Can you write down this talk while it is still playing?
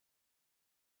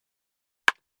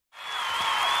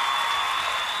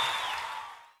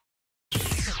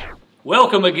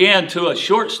Welcome again to a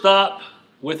Shortstop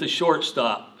with a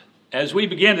Shortstop. As we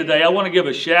begin today, I want to give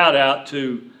a shout out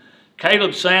to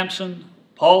Caleb Sampson,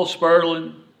 Paul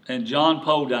Sperlin, and John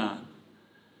Podine.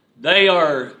 They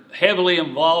are heavily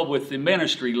involved with the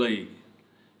Ministry League.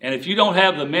 And if you don't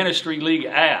have the Ministry League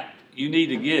app, you need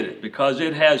to get it because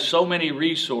it has so many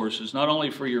resources, not only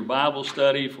for your Bible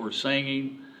study, for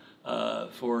singing,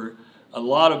 for a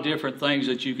lot of different things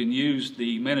that you can use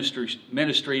the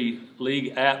Ministry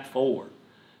League app for.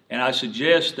 And I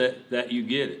suggest that you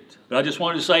get it. But I just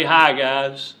wanted to say hi,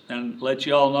 guys, and let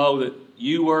you all know that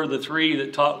you were the three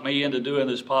that talked me into doing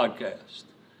this podcast.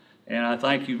 And I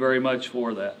thank you very much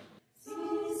for that.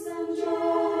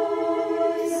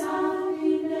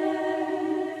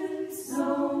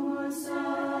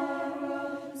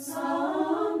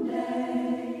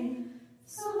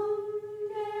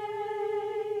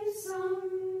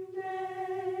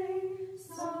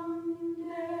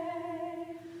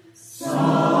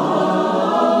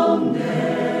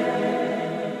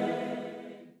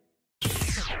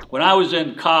 When I was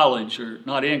in college, or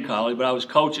not in college, but I was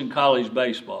coaching college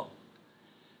baseball.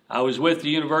 I was with the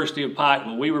University of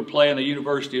Pikeville. We were playing the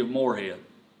University of Morehead.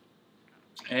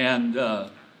 And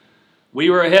we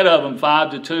were ahead of them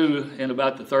 5-2 in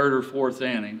about the third or fourth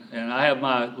inning. And I have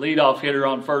my leadoff hitter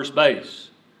on first base.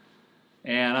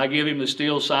 And I give him the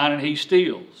steal sign and he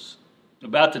steals.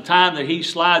 About the time that he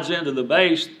slides into the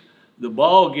base, the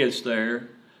ball gets there.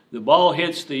 The ball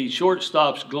hits the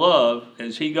shortstop's glove.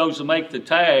 As he goes to make the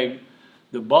tag,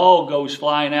 the ball goes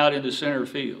flying out into center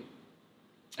field.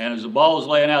 And as the ball is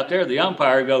laying out there, the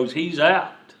umpire goes, "He's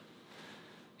out."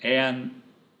 And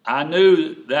I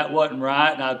knew that wasn't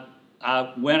right, and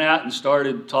I went out and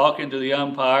started talking to the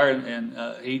umpire,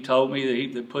 and he told me that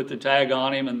he put the tag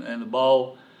on him, and the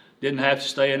ball didn't have to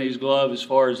stay in his glove as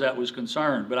far as that was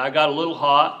concerned. But I got a little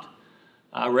hot.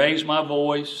 I raised my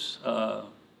voice.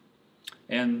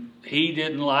 And he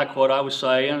didn't like what I was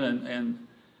saying, and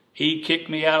he kicked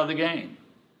me out of the game.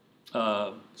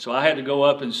 So I had to go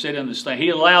up and sit in the stand. He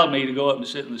allowed me to go up and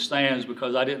sit in the stands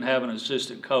because I didn't have an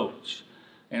assistant coach.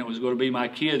 And it was going to be my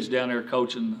kids down there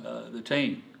coaching the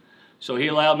team. So he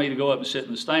allowed me to go up and sit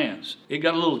in the stands. It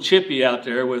got a little chippy out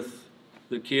there with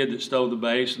the kid that stole the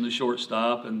base and the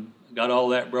shortstop, and got all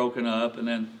that broken up. And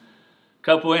then a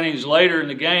couple innings later in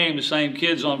the game, the same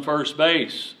kid's on first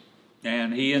base.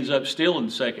 And he ends up stealing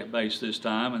second base this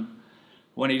time. And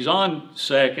when he's on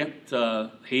second,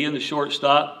 he and the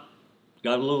shortstop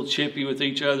got a little chippy with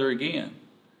each other again.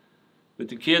 But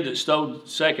the kid that stole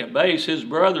second base, his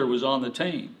brother was on the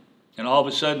team. And all of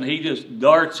a sudden, he just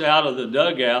darts out of the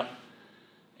dugout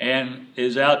and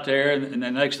is out there. And the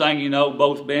next thing you know,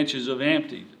 both benches have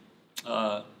emptied.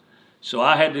 So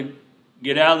I had to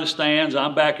get out of the stands.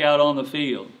 I'm back out on the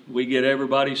field. We get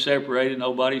everybody separated.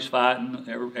 Nobody's fighting.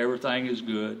 Everything is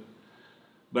good.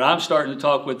 But I'm starting to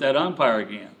talk with that umpire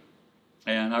again.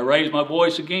 And I raise my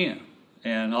voice again.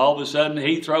 And all of a sudden,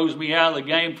 he throws me out of the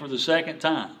game for the second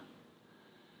time.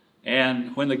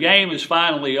 And when the game is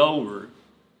finally over,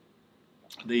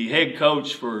 the head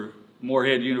coach for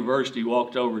Morehead University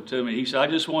walked over to me. He said, "I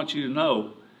just want you to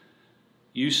know,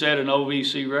 you set an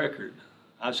OVC record."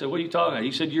 I said, "What are you talking about?"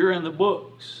 He said, "You're in the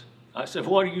books." I said,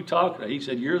 "What are you talking about?" He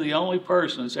said, "You're the only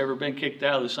person that's ever been kicked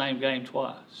out of the same game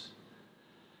twice."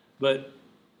 But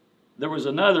there was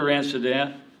another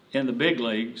incident in the big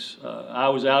leagues. I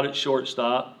was out at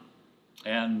shortstop,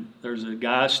 and there's a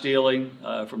guy stealing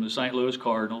from the St. Louis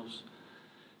Cardinals.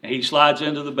 And he slides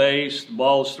into the base. The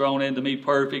ball's thrown into me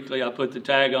perfectly. I put the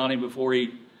tag on him before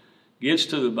he gets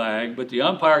to the bag, but the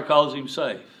umpire calls him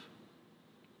safe.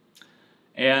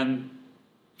 And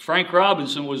Frank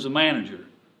Robinson was the manager,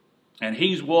 and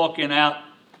he's walking out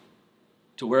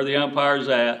to where the umpire's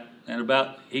at, and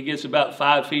he gets about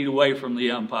 5 feet away from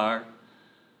the umpire,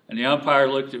 and the umpire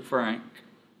looked at Frank,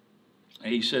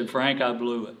 and he said, "Frank, I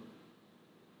blew it."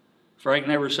 Frank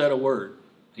never said a word.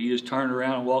 He just turned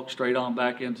around and walked straight on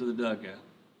back into the dugout.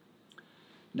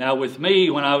 Now with me,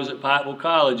 when I was at Pikeville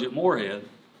College at Morehead,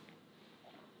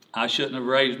 I shouldn't have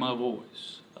raised my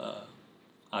voice.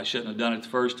 I shouldn't have done it the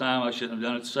first time. I shouldn't have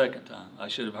done it the second time. I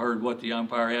should have heard what the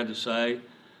umpire had to say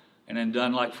and then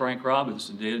done like Frank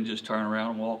Robinson did and just turn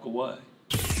around and walk away.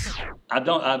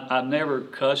 I've never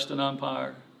cussed an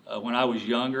umpire. When I was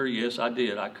younger, yes, I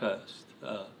did. I cussed.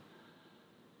 But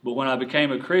when I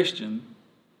became a Christian,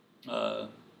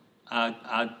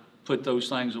 I put those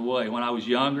things away. When I was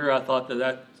younger, I thought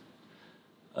that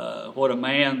what a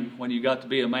man, when you got to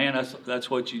be a man, that's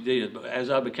what you did. But as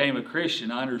I became a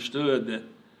Christian, I understood that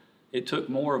it took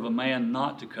more of a man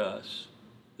not to cuss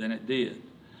than it did.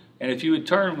 And if you would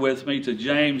turn with me to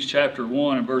James chapter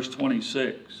 1 and verse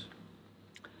 26.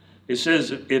 It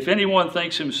says, if anyone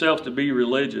thinks himself to be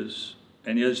religious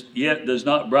and yet does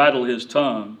not bridle his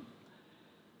tongue,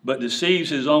 but deceives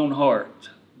his own heart,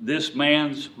 this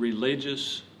man's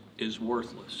religious is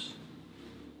worthless.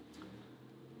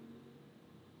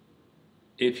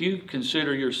 If you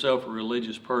consider yourself a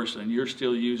religious person, you're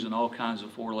still using all kinds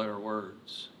of four-letter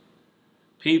words.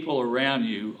 People around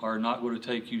you are not going to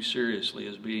take you seriously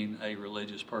as being a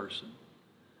religious person.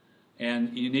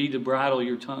 And you need to bridle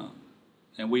your tongue.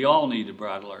 And we all need to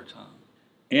bridle our tongue.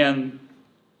 In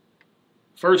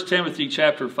 1 Timothy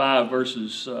chapter 5,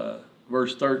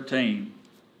 verse 13,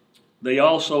 they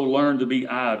also learn to be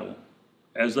idle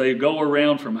as they go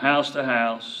around from house to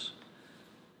house,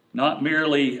 not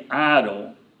merely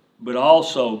idle, but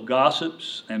also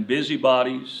gossips and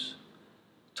busybodies,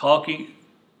 talking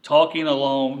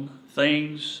alone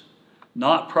things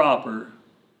not proper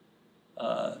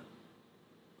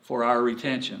for our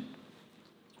retention.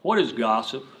 What is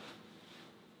gossip?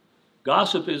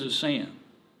 Gossip is a sin.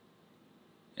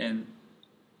 And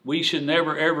we should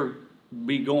never ever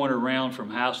be going around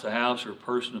from house to house or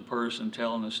person to person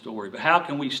telling a story. But how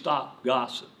can we stop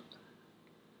gossip?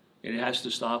 It has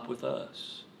to stop with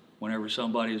us. Whenever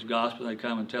somebody is gossiping, they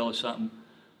come and tell us something,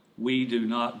 we do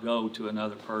not go to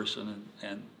another person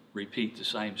and repeat the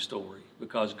same story,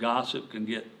 because gossip can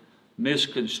get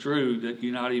misconstrued that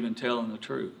you're not even telling the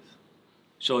truth.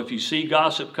 So if you see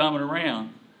gossip coming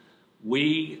around,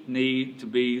 we need to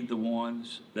be the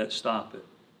ones that stop it.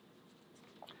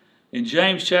 In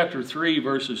James chapter 3,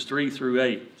 verses 3 through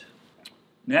 8,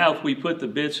 now if we put the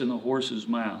bits in the horse's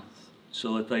mouth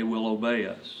so that they will obey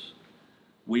us,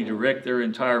 we direct their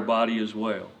entire body as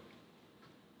well.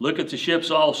 Look at the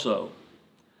ships also,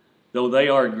 though they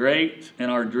are great and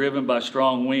are driven by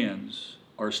strong winds,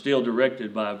 are still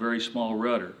directed by a very small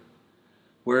rudder,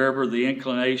 wherever the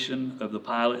inclination of the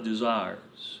pilot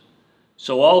desires.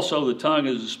 So also the tongue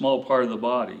is a small part of the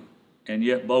body, and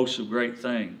yet boasts of great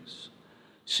things.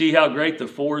 See how great the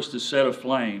forest is set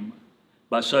aflame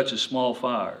by such a small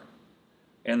fire.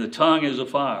 And the tongue is a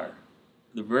fire,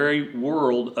 the very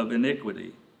world of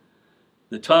iniquity.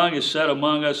 The tongue is set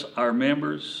among us, our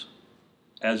members,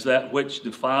 as that which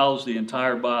defiles the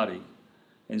entire body,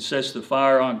 and sets the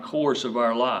fire on course of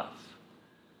our life,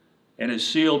 and is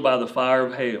sealed by the fire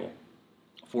of hell.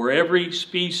 For every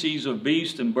species of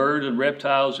beast and bird and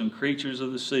reptiles and creatures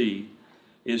of the sea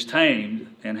is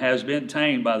tamed and has been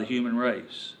tamed by the human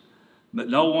race. But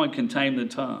no one can tame the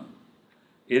tongue.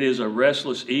 It is a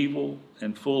restless evil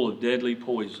and full of deadly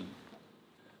poison.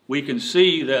 We can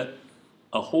see that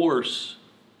a horse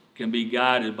can be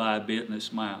guided by a bit in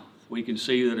its mouth. We can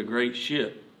see that a great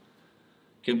ship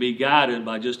can be guided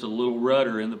by just a little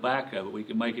rudder in the back of it. We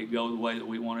can make it go the way that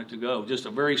we want it to go. Just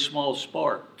a very small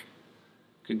spark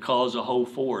can cause a whole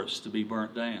forest to be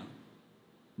burnt down.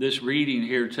 This reading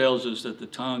here tells us that the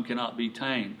tongue cannot be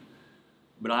tamed,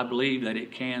 but I believe that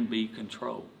it can be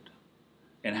controlled.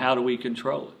 And how do we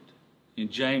control it? In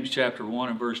James chapter 1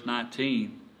 and verse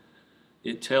 19,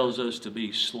 it tells us to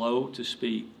be slow to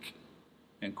speak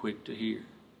and quick to hear.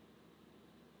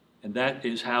 And that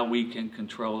is how we can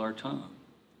control our tongue.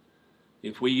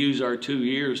 If we use our 2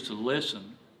 ears to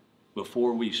listen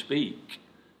before we speak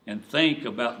and think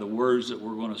about the words that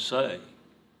we're going to say,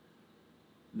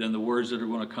 then the words that are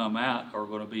going to come out are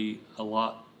going to be a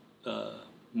lot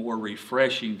more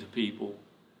refreshing to people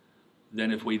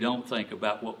than if we don't think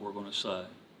about what we're going to say.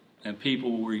 And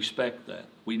people will respect that.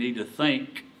 We need to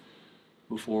think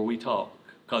before we talk,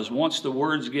 because once the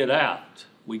words get out,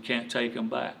 we can't take them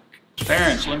back.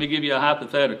 Parents, let me give you a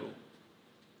hypothetical.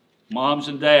 Moms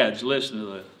and dads, listen to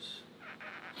this.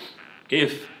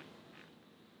 If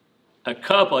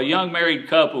a young married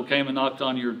couple came and knocked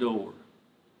on your door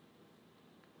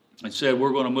and said,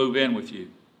 we're going to move in with you,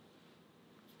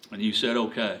 and you said,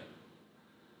 okay.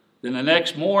 Then the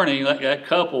next morning, that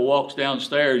couple walks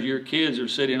downstairs, your kids are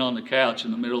sitting on the couch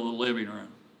in the middle of the living room.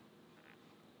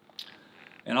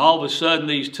 And all of a sudden,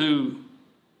 these two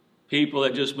people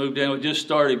that just moved in just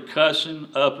started cussing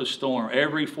up a storm.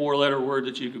 Every four-letter word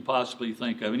that you could possibly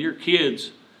think of. And your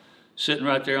kids sitting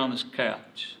right there on this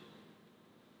couch.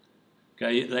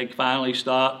 Okay, they finally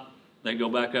stop. They go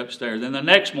back upstairs. Then the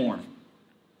next morning,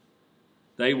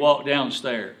 they walk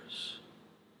downstairs.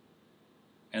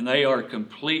 And they are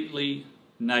completely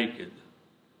naked.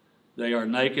 They are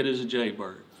naked as a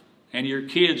jaybird. And your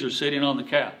kids are sitting on the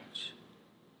couch,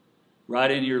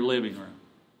 right in your living room.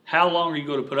 How long are you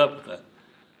going to put up with that?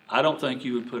 I don't think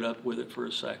you would put up with it for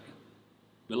a second.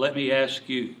 But let me ask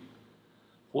you,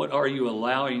 what are you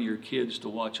allowing your kids to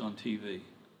watch on TV?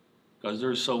 Because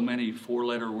there's so many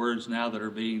four-letter words now that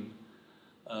are being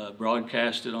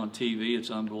broadcasted on TV, it's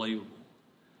unbelievable.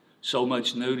 so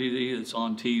much nudity that's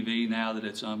on TV now that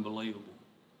it's unbelievable.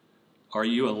 Are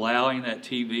you allowing that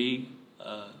TV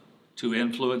to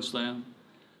influence them?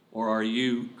 Or are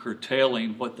you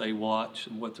curtailing what they watch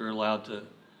and what they're allowed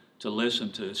to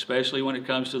listen to, especially when it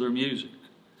comes to their music?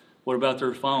 What about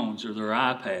their phones or their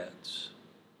iPads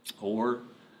or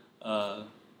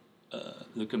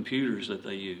the computers that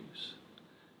they use?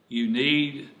 You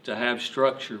need to have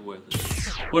structure with it.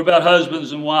 What about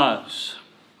husbands and wives?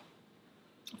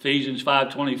 Ephesians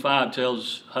 5:25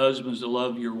 tells husbands to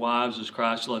love your wives as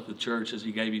Christ loved the church, as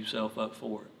he gave himself up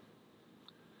for it.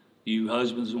 You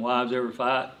husbands and wives ever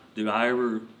fight? Do I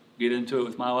ever get into it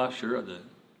with my wife? Sure I do.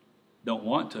 Don't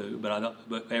want to,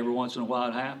 but every once in a while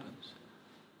it happens.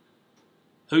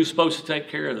 Who's supposed to take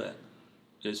care of that?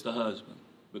 It's the husband,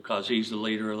 because he's the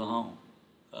leader of the home.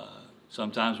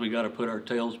 Sometimes we got to put our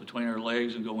tails between our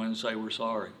legs and go in and say we're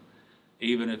sorry,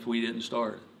 even if we didn't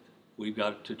start it. We've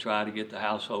got to try to get the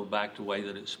household back the way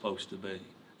that it's supposed to be.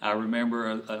 I remember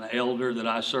an elder that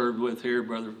I served with here,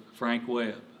 Brother Frank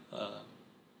Webb,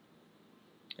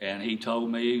 and he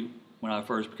told me when I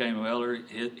first became an elder,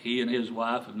 he and his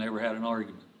wife have never had an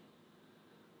argument.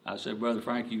 I said, Brother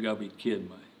Frank, you got to be kidding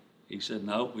me. He said,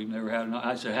 no, we've never had an argument.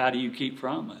 I said, how do you keep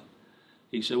from it?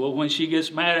 He said, well, when she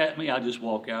gets mad at me, I just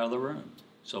walk out of the room.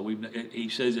 So he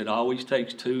says it always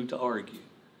takes two to argue.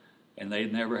 And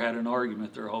they'd never had an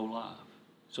argument their whole life.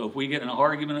 So if we get in an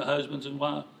argument of husbands and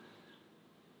wives,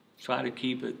 try to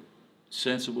keep it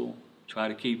sensible, try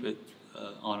to keep it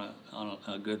on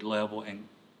a good level, and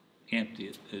empty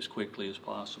it as quickly as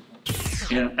possible.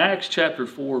 In Acts chapter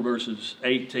 4, verses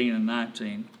 18 and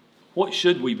 19, what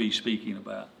should we be speaking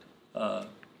about?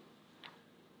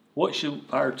 What should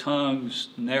our tongues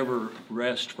never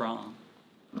rest from?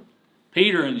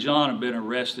 Peter and John have been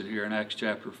arrested here in Acts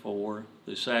chapter 4.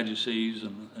 The Sadducees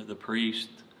and the priest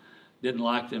didn't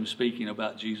like them speaking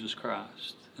about Jesus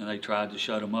Christ, and they tried to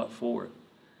shut them up for it.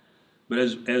 But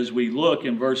as we look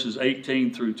in verses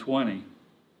 18 through 20,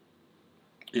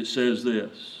 it says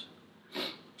this: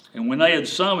 And when they had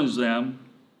summoned them,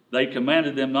 they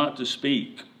commanded them not to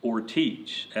speak or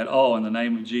teach at all in the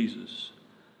name of Jesus.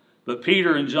 But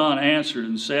Peter and John answered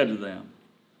and said to them,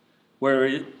 whether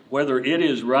it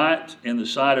is right in the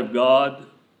sight of God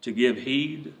to give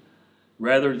heed,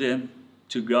 rather than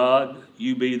to God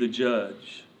you be the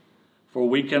judge. For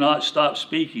we cannot stop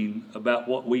speaking about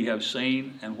what we have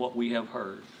seen and what we have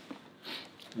heard.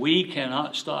 We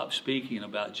cannot stop speaking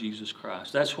about Jesus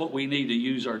Christ. That's what we need to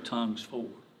use our tongues for.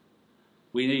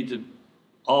 We need to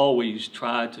always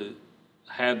try to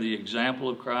have the example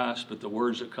of Christ, but the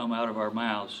words that come out of our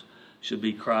mouths should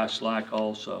be Christ-like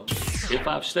also. If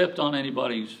I've stepped on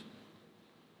anybody's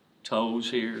toes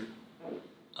here,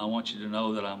 I want you to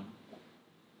know that I've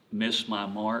missed my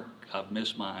mark, I've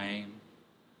missed my aim,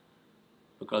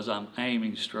 because I'm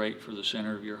aiming straight for the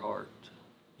center of your heart.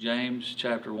 James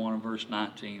chapter 1 and verse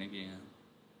 19 again.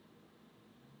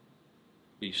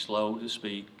 Be slow to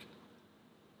speak,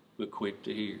 but quick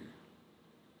to hear.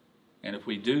 And if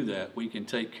we do that, we can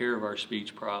take care of our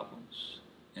speech problems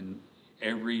in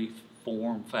every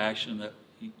form, fashion that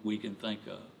we can think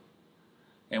of.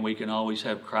 And we can always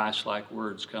have Christ-like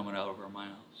words coming out of our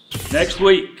mouths. Next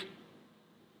week,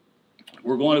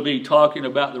 we're going to be talking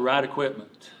about the right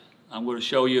equipment. I'm going to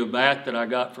show you a bat that I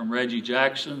got from Reggie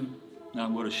Jackson. And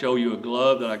I'm going to show you a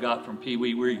glove that I got from Pee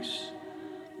Wee Reese.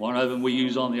 One of them we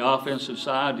use on the offensive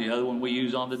side, the other one we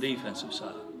use on the defensive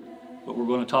side. But we're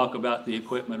going to talk about the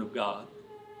equipment of God.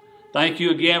 Thank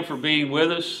you again for being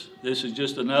with us. This is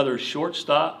just another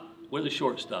Shortstop with a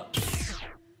Shortstop.